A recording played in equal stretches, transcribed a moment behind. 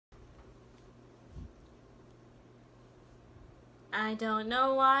I don't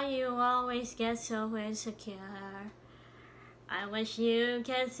know why you always get so insecure. I wish you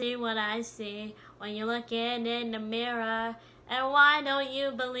can see what I see when you're looking in the mirror. And why don't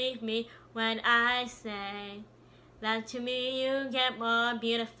you believe me when I say that to me you get more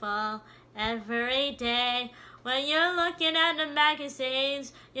beautiful every day? When you're looking at the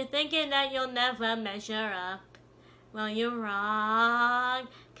magazines, you're thinking that you'll never measure up. Well, you're wrong,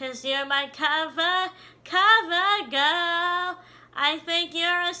 'cause you're my cover girl. I think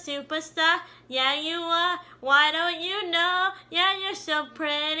you're a superstar, yeah you are. Why don't you know, yeah you're so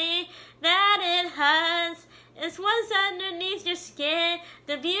pretty that it hurts. It's what's underneath your skin,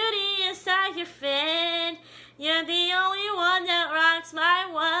 the beauty inside your fin. You're the only one that rocks my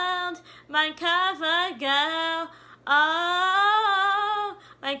world, my cover girl. Oh,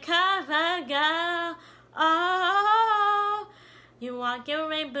 my cover girl. Oh, you walk your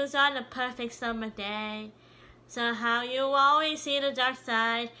rainbows on a perfect summer day. Somehow you always see the dark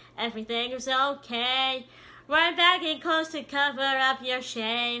side, everything is okay. Right back in close to cover up your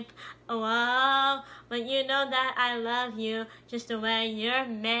shape. Oh, but you know that I love you just the way you're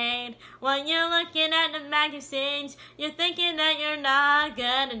made. When you're looking at the magazines, you're thinking that you're not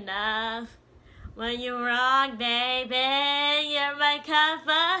good enough. Well, you're wrong, baby. You're my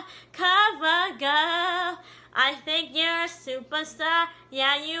cover girl. I think you're a superstar,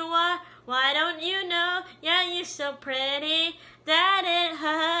 yeah you are. Why don't you know, yeah you're so pretty that it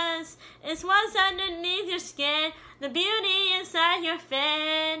hurts. It's what's underneath your skin, the beauty inside your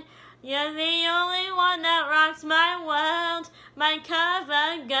fin. You're the only one that rocks my world, my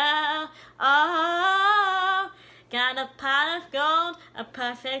cover girl. Oh, got a pot of gold, a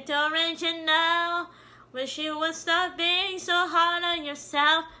perfect original. Wish you would stop being so hard on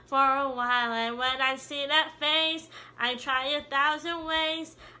yourself for a while. And when I see that face, I try 1,000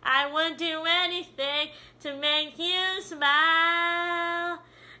 ways. I would do anything to make you smile.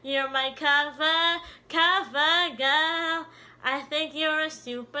 You're my cover girl. I think you're a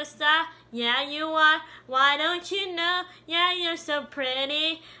superstar, yeah you are. Why don't you know, yeah you're so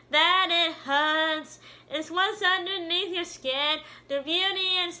pretty that it hurts. It's what's underneath your skin, the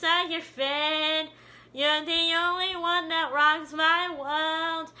beauty inside your fin. You're the only one that rocks my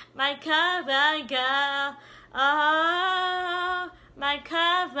world, my cover girl. Oh, my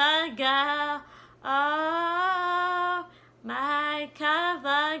cover girl. Oh, my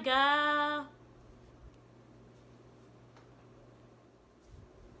cover girl.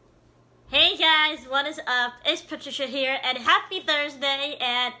 Hey guys, what is up? It's Patricia here, and happy Thursday.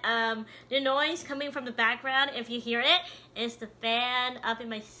 And the noise coming from the background, if you hear it, is the fan up in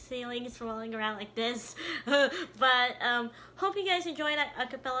my ceiling swirling around like this. But hope you guys enjoyed that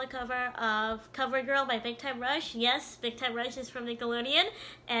acapella cover of Cover Girl by Big Time Rush. Yes, Big Time Rush is from Nickelodeon,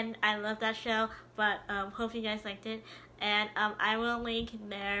 and I love that show. But hope you guys liked it, and I will link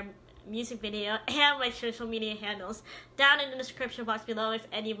their music video and my social media handles down in the description box below if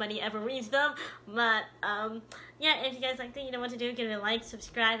anybody ever reads them. But yeah, if you guys liked it, you know what to do. Give it a like,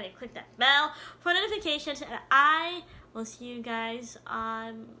 subscribe, and click that bell for notifications. And I will see you guys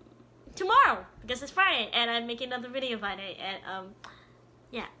tomorrow, because it's Friday and I'm making another video Friday. And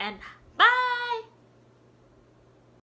yeah, and